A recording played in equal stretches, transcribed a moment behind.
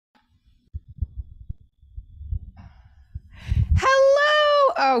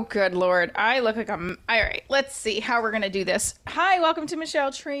Oh, good Lord. I look like All right, let's see how we're going to do this. Hi, welcome to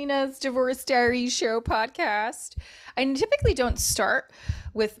Michelle Trina's Divorce Diary Show podcast. I typically don't start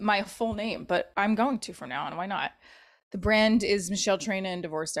with my full name, but I'm going to from now on. Why not? The brand is Michelle Trina and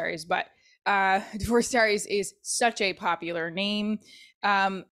Divorce Diaries, but Divorce Diaries is such a popular name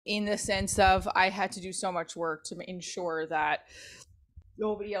in the sense of I had to do so much work to ensure that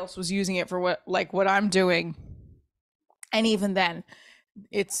nobody else was using it for what I'm doing. And even then,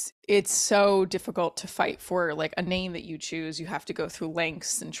 it's so difficult to fight for like a name that you choose. You have to go through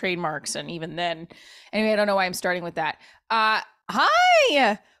links and trademarks, and even then, anyway, I don't know why I'm starting with that.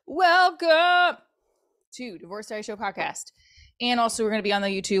 Hi, welcome to Divorce Diary Show podcast, and also we're going to be on the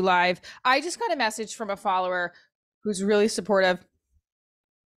YouTube live. I just got a message from a follower who's really supportive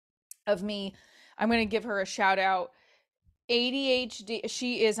of me. I'm going to give her a shout out. ADHD.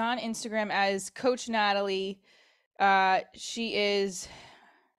 She is on Instagram as Coach Natalie. She is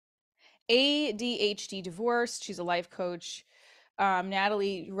ADHD divorced. She's a life coach.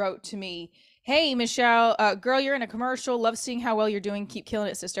 Natalie wrote to me, "Hey, Michelle, girl, you're in a commercial. Love seeing how well you're doing. Keep killing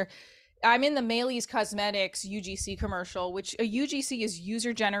it, sister. I'm in the Maley's Cosmetics UGC commercial, which a UGC is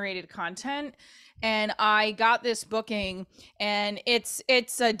user generated content. And I got this booking, and it's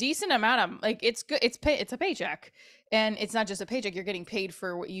a decent amount of like it's good. It's a paycheck, and it's not just a paycheck. You're getting paid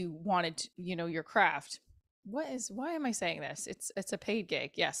for what you wanted, your craft. Why am I saying this? It's a paid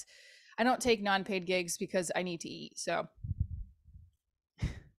gig. Yes. I don't take non-paid gigs because I need to eat. So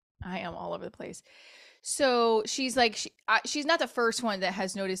I am all over the place. So she's like, she's not the first one that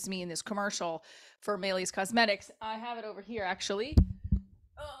has noticed me in this commercial for Maley's Cosmetics. I have it over here, actually.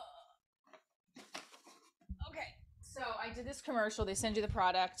 Okay. So I did this commercial. They send you the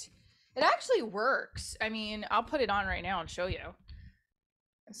product. It actually works. I mean, I'll put it on right now and show you.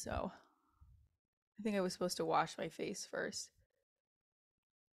 So I think I was supposed to wash my face first.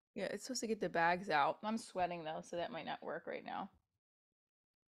 Yeah, it's supposed to get the bags out. I'm sweating though, so that might not work right now.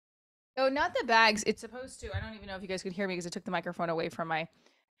 Oh, not the bags. It's supposed to. I don't even know if you guys could hear me because I took the microphone away from my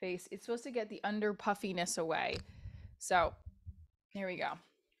face. It's supposed to get the under puffiness away. So, here we go.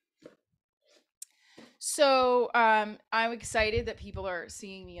 So, I'm excited that people are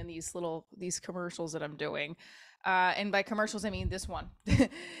seeing me in these commercials that I'm doing. And by commercials, I mean this one.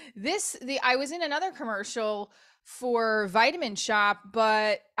 I was in another commercial for Vitamin Shop,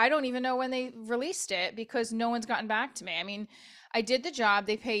 but I don't even know when they released it because no one's gotten back to me. I mean, I did the job,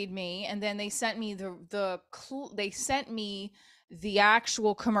 they paid me, and then they sent me the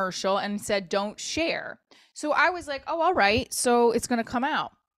actual commercial and said don't share. So I was like, "Oh, all right. So it's going to come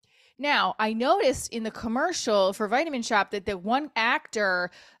out." Now, I noticed in the commercial for Vitamin Shop that the one actor,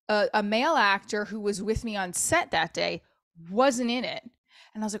 a male actor who was with me on set that day, wasn't in it.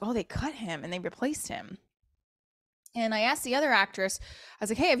 And I was like, "Oh, they cut him and they replaced him." And I asked the other actress, I was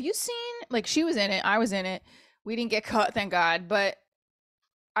like, "Hey, have you seen," like she was in it, I was in it. We didn't get cut, thank God. But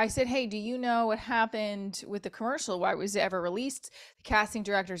I said, "Hey, do you know what happened with the commercial? Why was it ever released?" The casting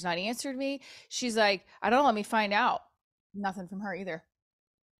director's not answered me. She's like, "I don't know, let me find out." Nothing from her either.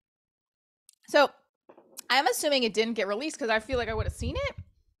 So I'm assuming it didn't get released because I feel like I would have seen it.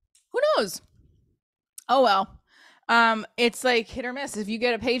 Who knows? Oh well. It's like hit or miss. If you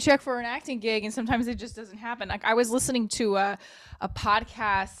get a paycheck for an acting gig, and sometimes it just doesn't happen. Like I was listening to a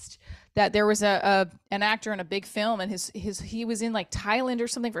podcast that there was an actor in a big film, and he was in like Thailand or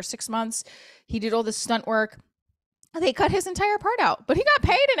something for 6 months. He did all this stunt work. They cut his entire part out, but he got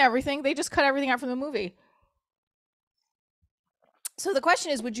paid and everything. They just cut everything out from the movie. So the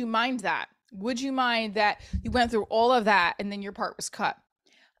question is, would you mind that? Would you mind that you went through all of that and then your part was cut?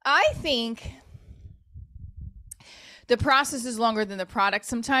 I think the process is longer than the product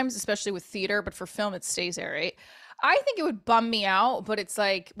sometimes, especially with theater, but for film, it stays there, right? I think it would bum me out, but it's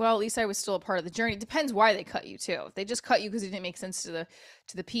like, well, at least I was still a part of the journey. It depends why they cut you too. If they just cut you because it didn't make sense to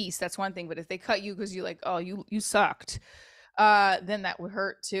the piece, that's one thing. But if they cut you because you like, oh, you sucked, then that would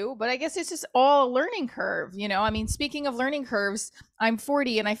hurt too. But I guess it's just all a learning curve, you know? I mean, speaking of learning curves, I'm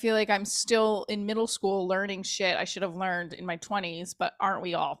 40 and I feel like I'm still in middle school learning shit I should have learned in my 20s, but aren't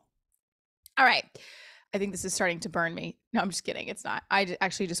we all? All right. I think this is starting to burn me. No, I'm just kidding. It's not.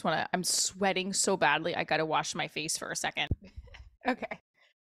 Actually just want to, I'm sweating so badly. I got to wash my face for a second. Okay.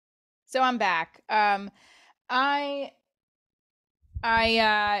 So I'm back. I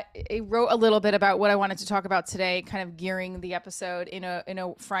I wrote a little bit about what I wanted to talk about today, kind of gearing the episode in a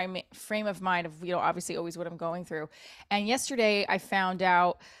frame of mind of, obviously always what I'm going through. And yesterday I found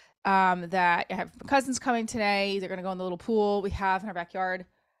out that I have cousins coming today. They're gonna go in the little pool we have in our backyard.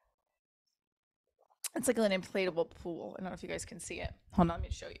 It's like an inflatable pool. I don't know if you guys can see it. Hold on, let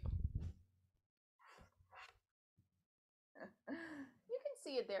me show you. You can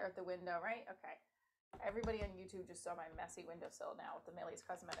see it there at the window, right? Okay. Everybody on YouTube just saw my messy windowsill now with the Millie's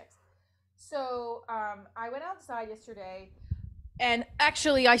Cosmetics. So I went outside yesterday, and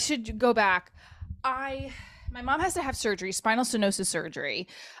actually I should go back. My mom has to have surgery, spinal stenosis surgery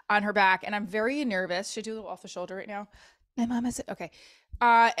on her back, and I'm very nervous. Should I do a little off the shoulder right now? My mom has it. Okay.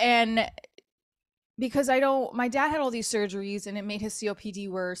 And because my dad had all these surgeries and it made his COPD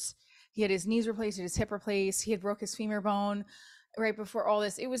worse. He had his knees replaced, his hip replaced, he had broke his femur bone right before all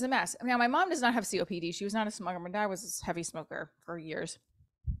this. It was a mess. Now, my mom does not have COPD. She was not a smoker. My dad was a heavy smoker for years.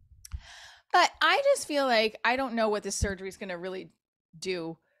 But I just feel like I don't know what this surgery is going to really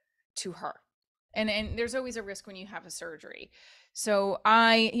do to her. And there's always a risk when you have a surgery. So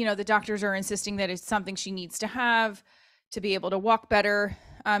the doctors are insisting that it's something she needs to have to be able to walk better.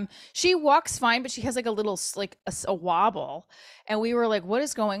 She walks fine, but she has like a little, like a wobble. And we were like, what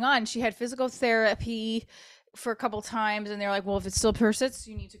is going on? She had physical therapy for a couple times, and they're like, well, if it still persists,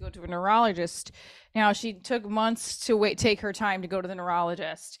 you need to go to a neurologist. Now, she took months to take her time to go to the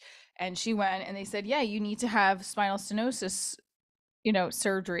neurologist. And she went, and they said, yeah, you need to have spinal stenosis,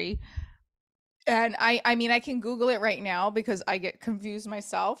 surgery. And I mean, I can Google it right now because I get confused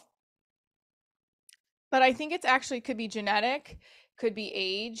myself. But I think it's actually could be genetic, could be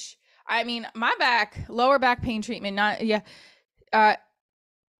age. I mean, my lower back pain treatment, my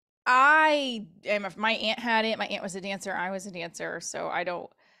aunt had it. My aunt was a dancer. I was a dancer. So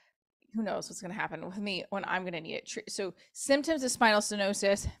who knows what's going to happen with me when I'm going to need it. So symptoms of spinal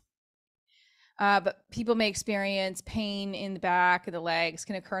stenosis, but people may experience pain in the back of the legs,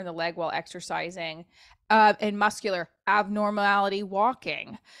 can occur in the leg while exercising, and muscular abnormality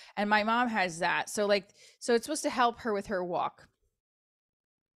walking. And my mom has that. So it's supposed to help her with her walk.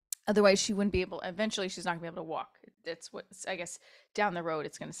 Otherwise she wouldn't be eventually she's not gonna be able to walk. That's what, I guess, down the road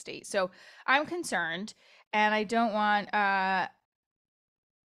it's going to state. So I'm concerned, and I don't want, I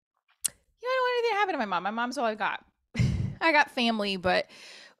don't want anything to happen to my mom. My mom's all I got. I got family, but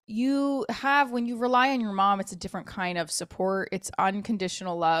when you rely on your mom, it's a different kind of support. It's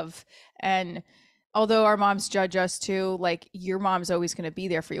unconditional love. And although our moms judge us too, like, your mom's always going to be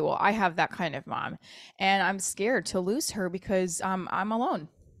there for you. Well, I have that kind of mom, and I'm scared to lose her because I'm alone,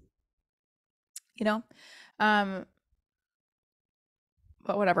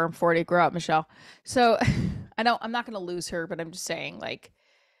 but whatever, I'm 40, grow up, Michelle. So I'm not going to lose her, but I'm just saying, like,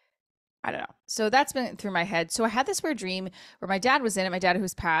 I don't know. So that's been through my head. So I had this weird dream where my dad was in it. My dad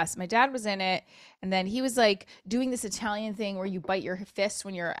who's passed, my dad was in it. And then he was like doing this Italian thing where you bite your fist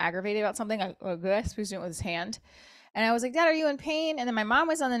when you're aggravated about something. I guess he was doing it with his hand. And I was like, Dad, are you in pain? And then my mom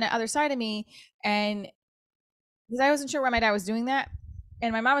was on the other side of me. And because I wasn't sure why my dad was doing that.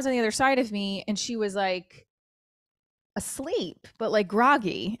 And my mom was on the other side of me, and she was like asleep, but like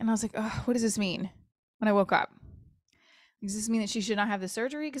groggy. And I was like, oh, what does this mean? When I woke up. Does this mean that she should not have the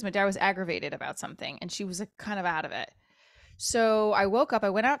surgery? Because my dad was aggravated about something, and she was like kind of out of it. So I woke up,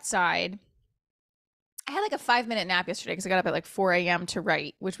 I went outside. I had like a 5-minute nap yesterday because I got up at like 4 a.m. to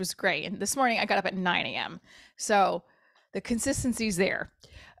write, which was great. And this morning I got up at 9 a.m. So the consistency's there.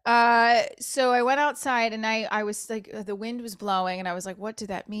 So I went outside, and I was like, the wind was blowing, and I was like, what did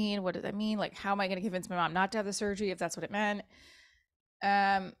that mean? What did that mean? Like, how am I going to convince my mom not to have the surgery if that's what it meant?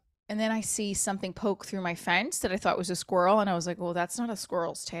 And then I see something poke through my fence that I thought was a squirrel. And I was like, well, that's not a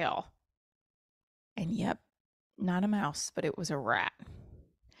squirrel's tail. And yep, not a mouse, but it was a rat.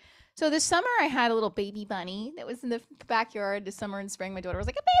 So this summer I had a little baby bunny that was in the backyard this summer and spring. My daughter was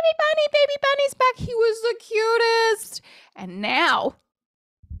like, baby bunny's back. He was the cutest. And now,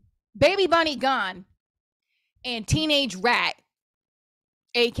 baby bunny gone, and teenage rat,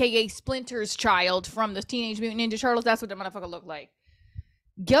 AKA Splinter's child from the Teenage Mutant Ninja Turtles. That's what the motherfucker looked like.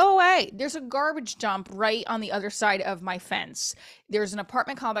 Go away. There's a garbage dump right on the other side of my fence. There's an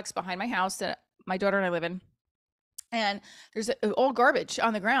apartment complex behind my house that my daughter and I live in. And there's all garbage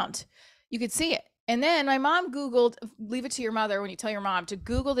on the ground. You could see it. And then my mom Googled, leave it to your mother when you tell your mom to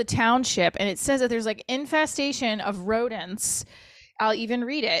Google the township. And it says that there's like infestation of rodents. I'll even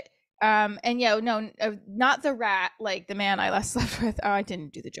read it. Not the rat, like the man I last slept with. Oh, I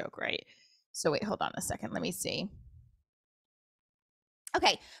didn't do the joke right. So wait, hold on a second. Let me see.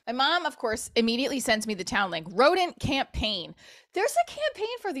 Okay, my mom, of course, immediately sends me the town link. Rodent campaign. There's a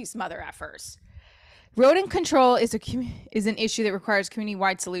campaign for these mother effers. Rodent control is an issue that requires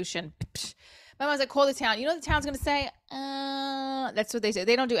community-wide solution. My mom's like, call the town. You know what the town's going to say? That's what they say.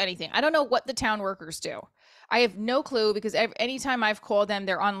 They don't do anything. I don't know what the town workers do. I have no clue because anytime I've called them,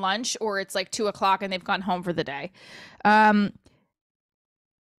 they're on lunch or it's like 2:00 and they've gone home for the day. I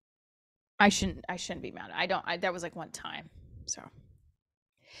shouldn't be mad. That was like one time. So.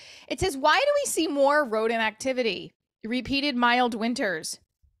 It says, why do we see more rodent activity? repeated mild winters,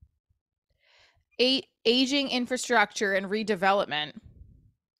 aging infrastructure and redevelopment,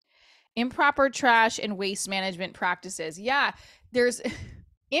 improper trash and waste management practices. Yeah, there's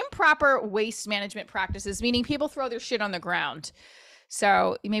improper waste management practices, meaning people throw their shit on the ground.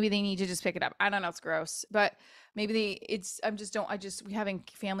 So maybe they need to just pick it up. I don't know. It's gross, but maybe we're having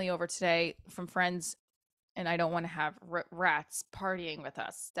family over today from friends, and I don't want to have rats partying with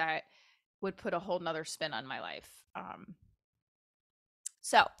us. That would put a whole nother spin on my life.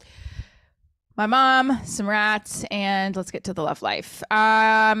 So my mom, some rats, and let's get to the love life.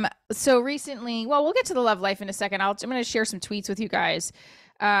 So recently, well, we'll get to the love life in a second. I'm going to share some tweets with you guys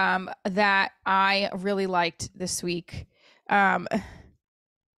that I really liked this week.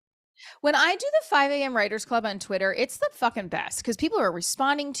 When I do the 5 a.m. Writers Club on Twitter, it's the fucking best because people are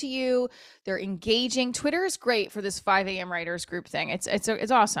responding to you. They're engaging. Twitter is great for this 5 a.m. Writers group thing. It's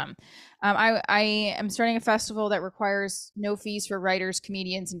awesome. I am starting a festival that requires no fees for writers,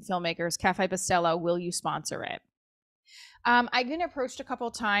 comedians, and filmmakers. Cafe Bustelo, will you sponsor it? I've been approached a couple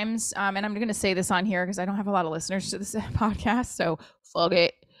of times, and I'm going to say this on here because I don't have a lot of listeners to this podcast, so fuck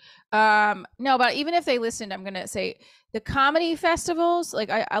it. No, but even if they listened, I'm going to say the comedy festivals, like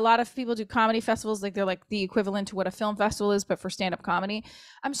a lot of people do comedy festivals, like they're like the equivalent to what a film festival is, but for stand-up comedy.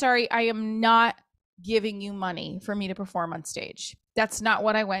 I'm sorry, I am not giving you money for me to perform on stage. That's not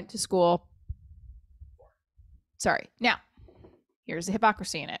what I went to school. Sorry. Now, here's the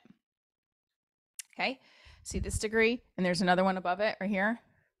hypocrisy in it. Okay. See this degree? And there's another one above it right here.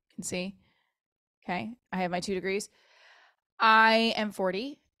 You can see. Okay. I have my 2 degrees. I am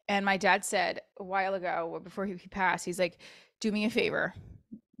 40. And my dad said a while ago, before he passed, he's like, do me a favor.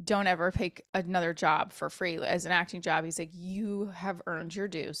 Don't ever take another job for free as an acting job. He's like, you have earned your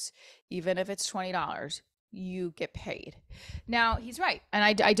dues. Even if it's $20, you get paid. Now, he's right. And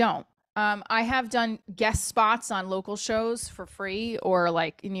I don't. I have done guest spots on local shows for free, or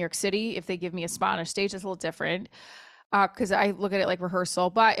like in New York City, if they give me a spot on a stage, it's a little different because I look at it like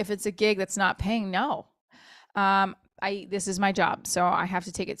rehearsal. But if it's a gig that's not paying, no. This is my job, so I have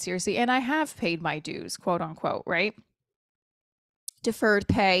to take it seriously, and I have paid my dues, quote unquote, right? Deferred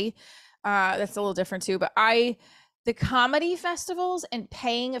pay, that's a little different too, but the comedy festivals and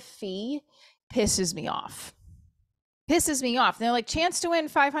paying a fee pisses me off. They're like, chance to win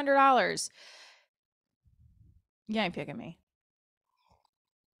 $500. You ain't picking me.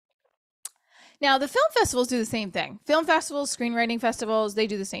 Now, the film festivals do the same thing. Film festivals, screenwriting festivals, they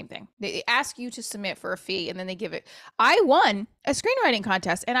do the same thing. They ask you to submit for a fee, and then they give it. I won a screenwriting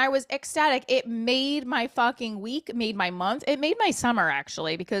contest, and I was ecstatic. It made my fucking week, made my month. It made my summer,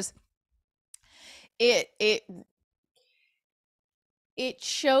 actually, because it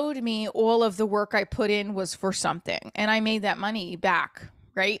showed me all of the work I put in was for something, and I made that money back,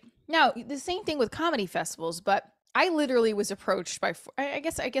 right? Now, the same thing with comedy festivals, but I literally was approached by, I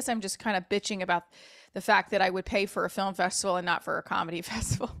guess I'm just kind of bitching about the fact that I would pay for a film festival and not for a comedy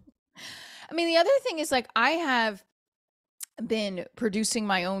festival. I mean, the other thing is, like, I have been producing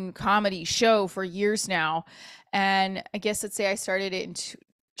my own comedy show for years now. And I guess, let's say I started it in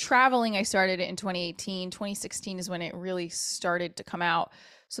traveling. I started it in 2018. 2016 is when it really started to come out.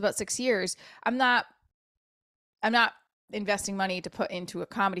 So about 6 years. I'm not investing money to put into a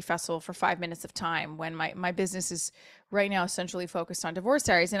comedy festival for 5 minutes of time when my business is right now essentially focused on divorce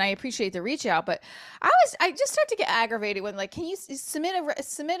diaries. And I appreciate the reach out, but I just start to get aggravated when, like, can you submit a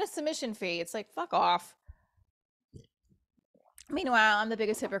submission fee? It's like, fuck off. Meanwhile, I'm the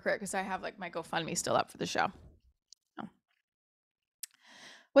biggest hypocrite because I have, like, my GoFundMe still up for the show. Oh.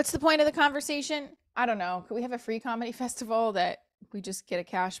 What's the point of the conversation? I don't know. Could we have a free comedy festival that we just get a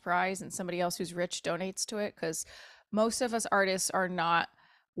cash prize and somebody else who's rich donates to it? Because most of us artists are not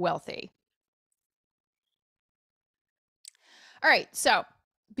wealthy. All right. So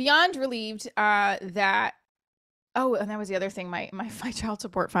beyond relieved that, oh, and that was the other thing. My child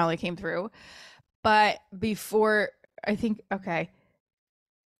support finally came through. But before, I think, okay.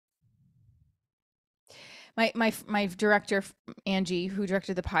 My director, Angie, who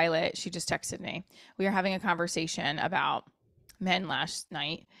directed the pilot, she just texted me. We were having a conversation about men last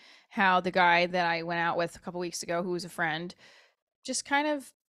night, how the guy that I went out with a couple weeks ago, who was a friend, just kind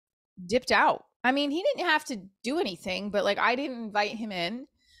of dipped out. I mean, he didn't have to do anything, but, like, I didn't invite him in,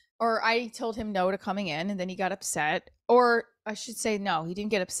 or I told him no to coming in, and then he got upset. Or I should say, no, he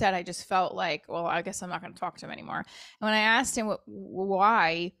didn't get upset. I just felt like, well, I guess I'm not going to talk to him anymore. And when I asked him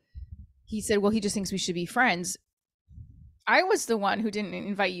why, he said, well, he just thinks we should be friends. I was the one who didn't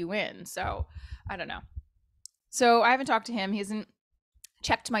invite you in, so I don't know. So I haven't talked to him. He hasn't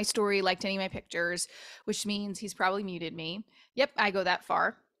checked my story, liked any of my pictures, which means he's probably muted me. Yep, I go that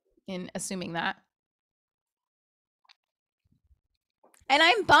far in assuming that. And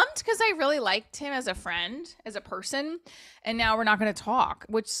I'm bummed because I really liked him as a friend, as a person, and now we're not going to talk,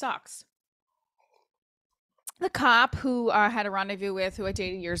 which sucks. The cop who I had a rendezvous with, who I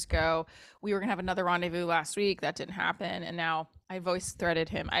dated years ago, we were gonna have another rendezvous last week. That didn't happen, and now I voice threaded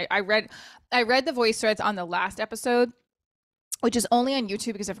him. I read the voice threads on the last episode, which is only on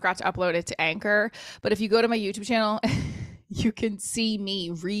YouTube because I forgot to upload it to Anchor. But if you go to my YouTube channel, you can see me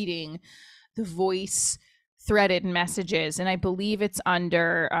reading the voice threaded messages, and I believe it's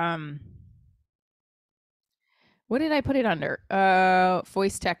under what did I put it under?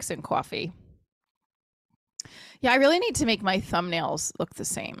 Voice text and coffee. Yeah, I really need to make my thumbnails look the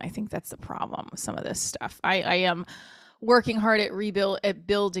same. I think that's the problem with some of this stuff. I am working hard at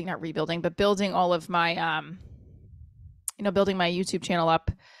building all of my building my YouTube channel up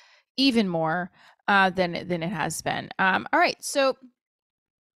even more than it has been. All right, so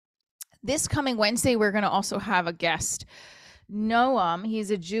this coming Wednesday we're going to also have a guest, Noam. He's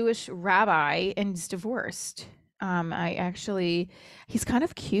a Jewish rabbi and he's divorced. He's kind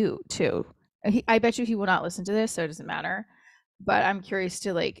of cute too. I bet you he will not listen to this, so it doesn't matter. But I'm curious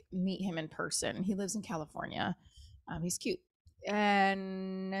to like meet him in person. He lives in California. He's cute,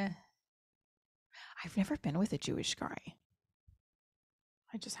 and I've never been with a Jewish guy.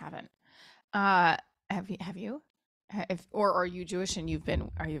 I just haven't. Have you? Have you? Or are you Jewish and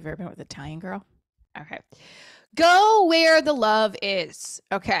are you ever been with an Italian girl? Okay. Go where the love is.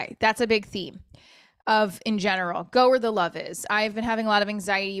 Okay, that's a big theme in general. Go where the love is. I've been having a lot of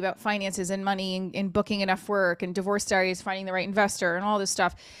anxiety about finances and money and booking enough work and divorce diaries, finding the right investor and all this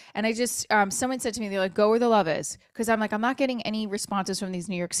stuff. And I just, someone said to me, they're like, go where the love is. Cause I'm like, I'm not getting any responses from these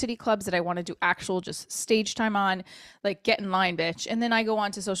New York City clubs that I want to do actual just stage time on, like get in line, bitch. And then I go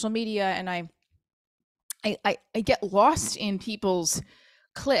on to social media and I get lost in people's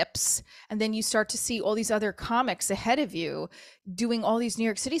clips, and then you start to see all these other comics ahead of you doing all these New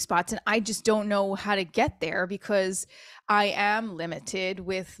York City spots, and I just don't know how to get there because I am limited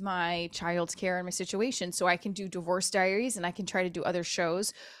with my child's care and my situation. So I can do divorce diaries and I can try to do other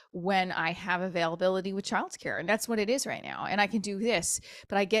shows when I have availability with child's care, and that's what it is right now. And I can do this,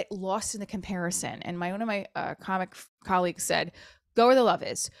 but I get lost in the comparison. And one of my comic colleagues said, go where the love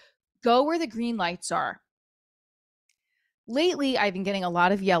is, go where the green lights are. Lately, I've been getting a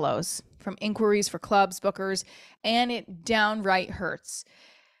lot of yellows from inquiries for clubs, bookers, and it downright hurts.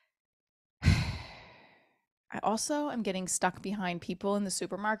 I also am getting stuck behind people in the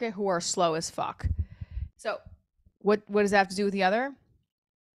supermarket who are slow as fuck. So what does that have to do with the other?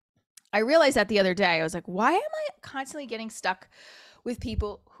 I realized that the other day. I was like, why am I constantly getting stuck with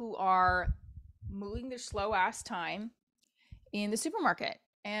people who are moving their slow ass time in the supermarket?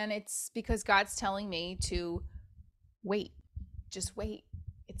 And it's because God's telling me to wait. Just wait.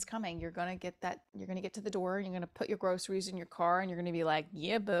 It's coming. You're going to get that. You're going to get to the door and you're going to put your groceries in your car and you're going to be like,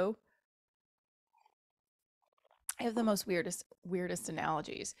 yeah, boo. I have the most weirdest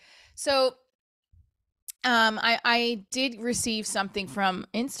analogies. So I did receive something from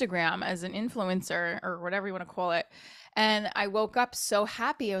Instagram as an influencer or whatever you want to call it. And I woke up so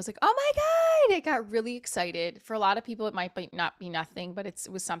happy. I was like, oh my God. I got really excited. For a lot of people, it might not be nothing, but it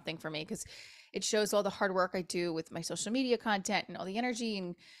was something for me because it shows all the hard work I do with my social media content and all the energy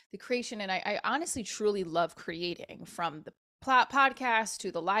and the creation. And I honestly, truly love creating, from the podcast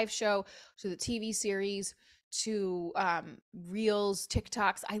to the live show to the TV series to reels,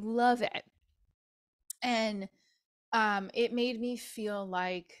 TikToks. I love it. And it made me feel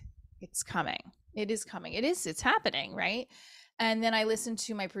like it's coming. It is coming. It's happening, right? And then I listened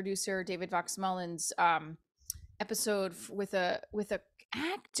to my producer, David Vox Mullen's episode with a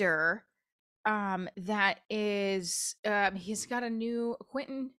actor that is he's got a new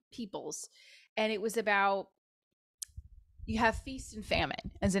Quentin Peoples, and it was about, you have feast and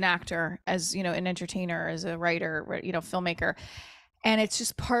famine as an actor, as you know, an entertainer, as a writer, you know, filmmaker, and it's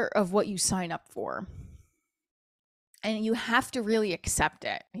just part of what you sign up for, and you have to really accept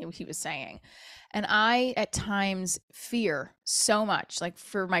it, he was saying. And I at times fear so much, like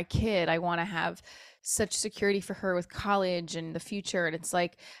for my kid, I want to have such security for her with college and the future, and it's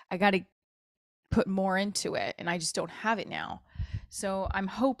like I got to put more into it, and I just don't have it now. So I'm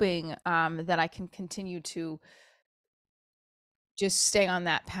hoping that I can continue to just stay on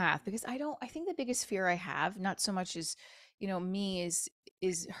that path, because I think the biggest fear I have, not so much as, you know, me,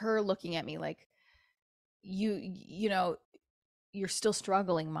 is her looking at me like, you know, you're still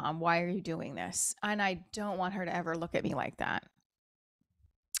struggling, mom, why are you doing this? And I don't want her to ever look at me like that.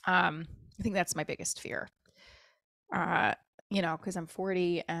 I think that's my biggest fear. You know, because I'm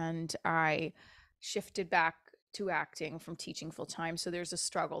 40 and I shifted back to acting from teaching full time. So there's a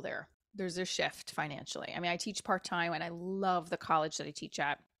struggle there. there's a shift financially. I mean, I teach part-time and I love the college that I teach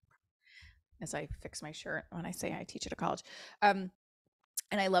at, as I fix my shirt when I say I teach at a college. And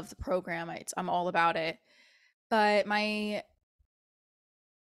I love the program. I'm all about it. But my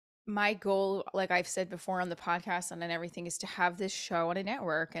goal, like I've said before on the podcast and everything, is to have this show on a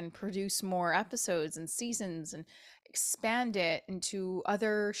network and produce more episodes and seasons and expand it into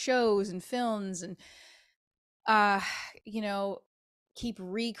other shows and films and uh you know keep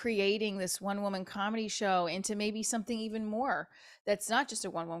recreating this one woman comedy show into maybe something even more, that's not just a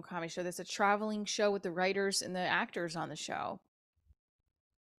one woman comedy show, that's a traveling show with the writers and the actors on the show.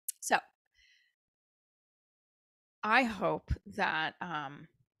 So I hope that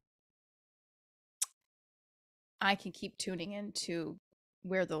I can keep tuning into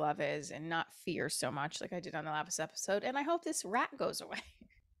where the love is and not fear so much like I did on the last episode. And I hope this rat goes away.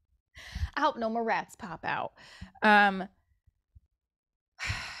 I hope no more rats pop out.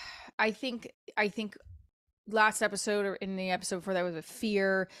 I think last episode, or in the episode before that, was a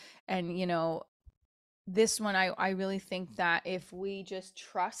fear, and this one, I really think that if we just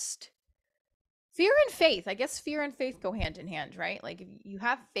trust, fear and faith, I guess fear and faith go hand in hand, right? Like if you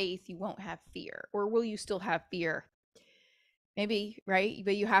have faith, you won't have fear. Or will you still have fear? Maybe, right?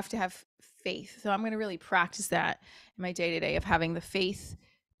 But you have to have faith. So I'm going to really practice that in my day-to-day, of having the faith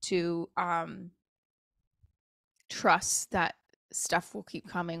to trust that stuff will keep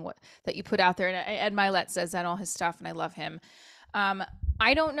coming, what that you put out there. And Ed Milet says that all his stuff, and I love him.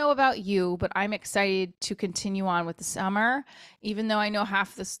 I don't know about you, but I'm excited to continue on with the summer, even though I know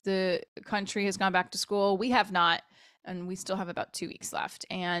half the country has gone back to school. We have not, and we still have about 2 weeks left.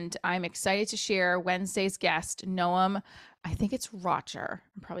 And I'm excited to share Wednesday's guest, Noam. I think it's Roger.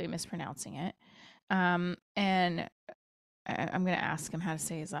 I'm probably mispronouncing it. And I'm going to ask him how to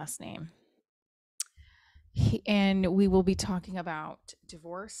say his last name. And we will be talking about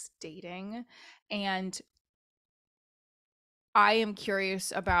divorce, dating, and I am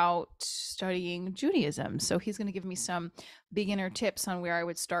curious about studying Judaism. So he's going to give me some beginner tips on where I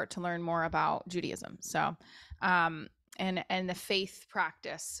would start to learn more about Judaism. So, and the faith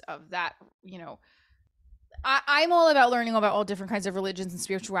practice of that, I'm all about learning about all different kinds of religions and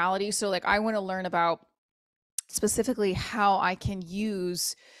spirituality. So like, I want to learn about specifically how I can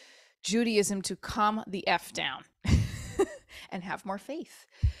use Judaism to calm the F down and have more faith.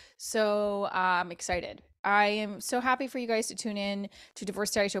 So I'm excited. I am so happy for you guys to tune in to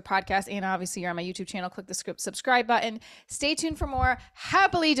Divorce Diary Show podcast. And obviously you're on my YouTube channel. Click the subscribe button. Stay tuned for more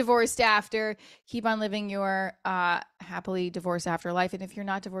Happily Divorced After. Keep on living your happily divorced after life. And if you're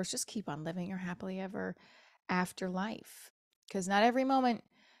not divorced, just keep on living your happily ever after life. Because not every moment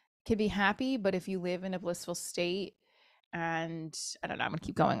can be happy, but if you live in a blissful state, and I don't know, I'm gonna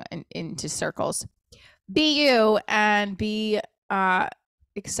keep going into circles. Be you and be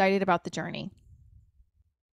excited about the journey.